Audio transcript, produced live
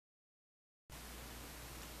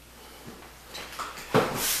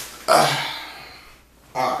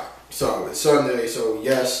Alright, so it's Sunday, so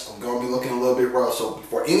yes, I'm going to be looking a little bit rough. So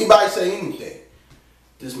before anybody say anything,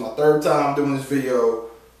 this is my third time doing this video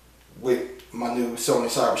with my new Sony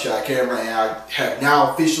Cybershot camera, and I have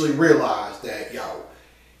now officially realized that,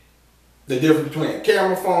 the difference between a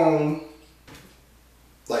camera phone,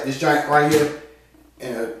 like this giant right here,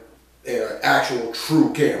 and an actual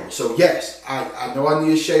true camera. So yes, I know I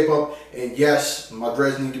need to shape up, and yes, my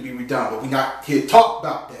dreads need to be redone, but we're not here to talk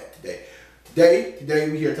about that today. Today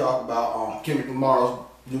we're here to talk about Kendrick Lamar's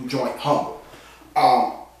new joint, Humble.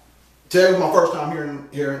 Today was my first time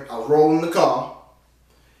hearing. I was rolling in the car,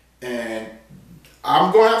 and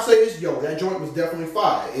I'm going to have to say this, that joint was definitely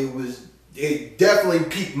fire. It definitely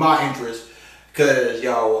piqued my interest, because,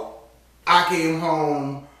 I came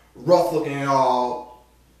home, rough looking and all,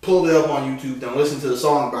 pulled it up on YouTube, then listened to the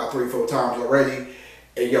song about 3 or 4 times already,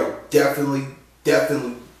 and definitely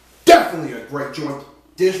a great joint.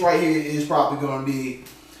 This right here is probably going to be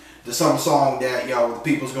the summer song that, the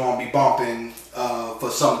people's going to be bumping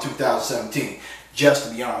for summer 2017, just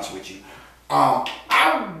to be honest with you. I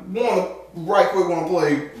want to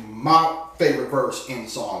play my favorite verse in the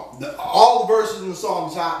song. All the verses in the song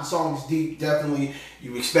is hot, the song is deep, definitely.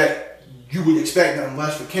 You would expect nothing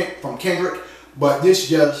less from Kendrick, but this is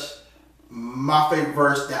just my favorite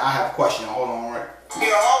verse that I have a question on. Hold on, right?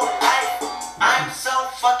 Your whole life, I'm so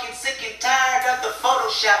fucking sick and tired of the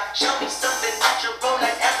Photoshop. Show me something natural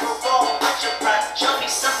like Afro with your pride. Show me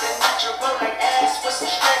something natural like ass with some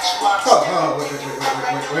stretch marks. Wait.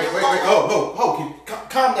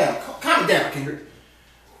 Calm down, Kendrick.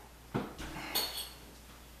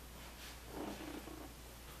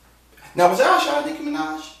 Now, was that a shot at Nicki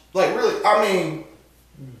Minaj? Like, really? I mean,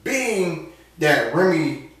 being that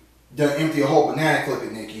Remy done empty a whole banana clip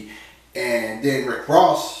at Nicki, and then Rick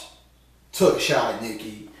Ross took a shot at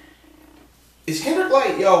Nicki, is Kendrick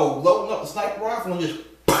like, loading up a sniper rifle and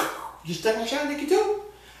just taking a shot at Nicki too?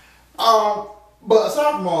 But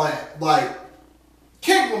aside from all that, like,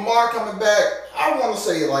 Kendrick Lamar coming back, I want to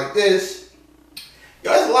say it like this.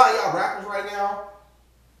 There's a lot of y'all rappers right now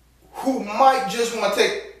who might just want to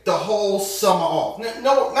take the whole summer off.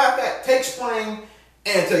 No, not that. Take spring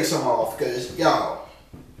and take summer off, because,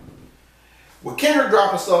 with Kendrick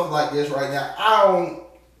dropping stuff like this right now, I don't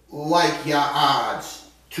like y'all odds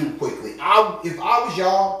too quickly. If I was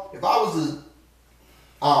y'all, if I was the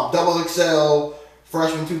Double XL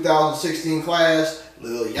freshman 2016 class,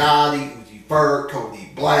 Lil Yachty, Uzi Vert, Cody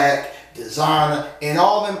Black, Designer, and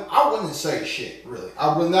all of them, I wouldn't say shit, really.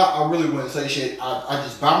 I really wouldn't say shit. I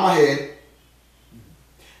just bow my head,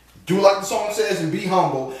 do like the song says, and be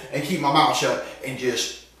humble, and keep my mouth shut, and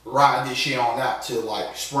just ride this shit on out till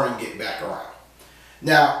like spring get back around.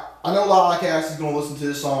 Now, I know a lot of cats is gonna listen to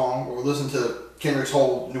this song or listen to Kendrick's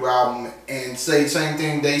whole new album and say the same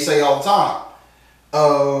thing they say all the time.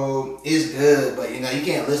 Oh, it's good, but you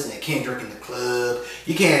can't listen to Kendrick in the club.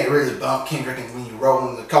 You can't really bump Kendrick when you roll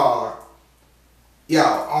in the car. I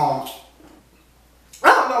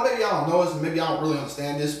don't know, maybe I don't know this, maybe I don't really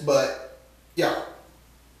understand this, but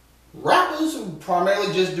rappers who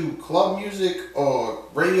primarily just do club music or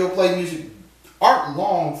radio play music aren't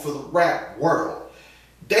long for the rap world.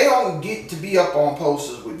 They don't get to be up on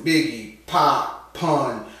posters with Biggie, Pop,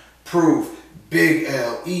 Pun, Proof, Big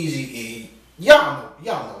L, Eazy-E. Y'all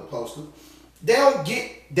know the poster. They don't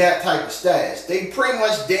get that type of status. They pretty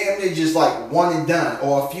much damn near just like one and done,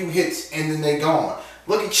 or a few hits and then they gone.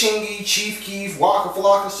 Look at Chingy, Chief Keef, Waka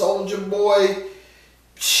Flocka, Soulja Boy,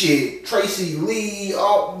 shit, Tracy Lee,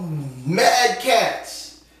 mad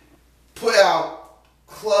cats put out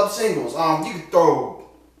club singles. You can throw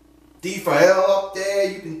D for L up there,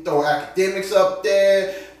 you can throw Academics up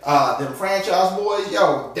there, them Franchise Boys,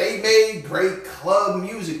 they made great club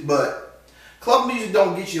music, but club music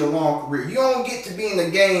don't get you a long career. You don't get to be in the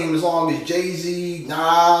game as long as Jay-Z,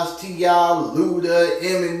 Nas, T.I., Luda,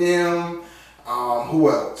 Eminem, who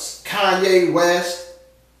else? Kanye West,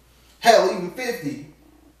 hell, even 50.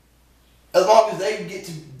 As long as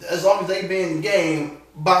they be in the game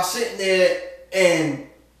by sitting there and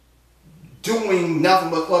doing nothing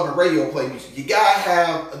but club and radio play music. You gotta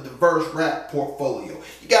have a diverse rap portfolio.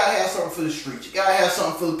 You gotta have something for the streets. You gotta have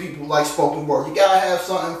something for the people who like spoken word. You gotta have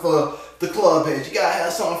something for the club heads. You gotta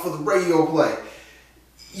have something for the radio play.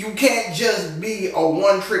 You can't just be a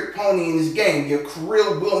one-trick pony in this game. Your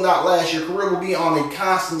career will not last. Your career will be on a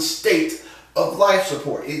constant state of life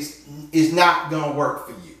support. It's not gonna work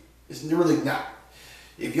for you. It's really not.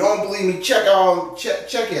 If you don't believe me, check it out.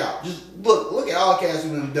 Just look at all the cats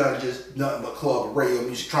who have done just nothing but club radio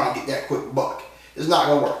music trying to get that quick buck. It's not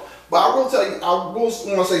gonna work. But I will tell you, I will want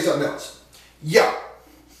to say something else.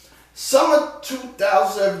 Summer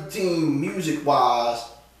 2017 music-wise,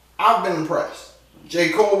 I've been impressed. J.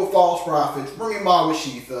 Cole with False Prophets, Remy Ma with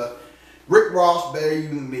Sheetha, Rick Ross, Better You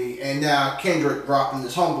Than Me, and now Kendrick dropping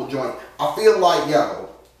this Humble joint. I feel like, yo,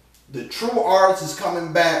 the true artist is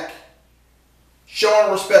coming back,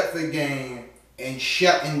 showing respect for the game, and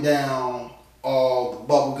shutting down all the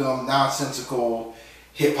bubblegum, nonsensical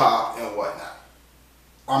hip-hop and whatnot.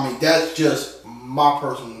 I mean, that's just my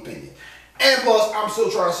personal opinion. And plus, I'm still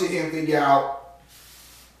trying to sit here and figure out,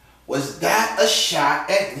 was that a shot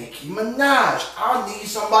at Nicki Minaj? I need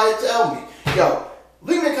somebody to tell me. Yo,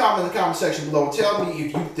 leave me a comment in the comment section below. Tell me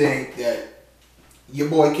if you think that your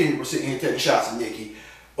boy Kendrick was sitting here taking shots at Nicki,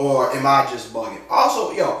 or am I just bugging?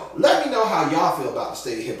 Also, yo, let me know how y'all feel about the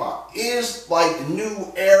state of hip-hop. Is, like, the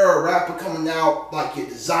new era rapper coming out, like your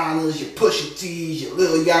Designers, your Pusha T's, your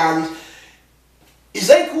Lil Yachty's, is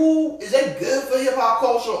they cool? Is they good for hip-hop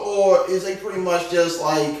culture? Or is they pretty much just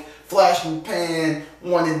like flash in the pan,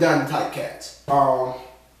 one and done type cats?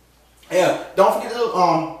 Yeah, don't forget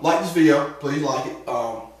to like this video. Please like it.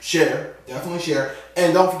 Share. Definitely share.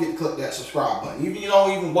 And don't forget to click that subscribe button. Even if you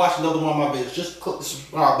don't even watch another one of my videos, just click the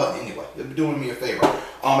subscribe button anyway. You'll be doing me a favor.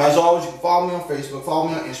 As always, you can follow me on Facebook, follow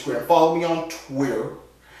me on Instagram, follow me on Twitter.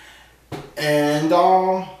 And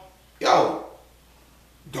yo,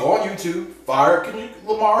 go on YouTube, fire Kendrick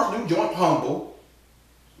Lamar's new joint, Humble.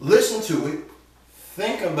 Listen to it.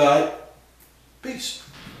 Think about it. Peace.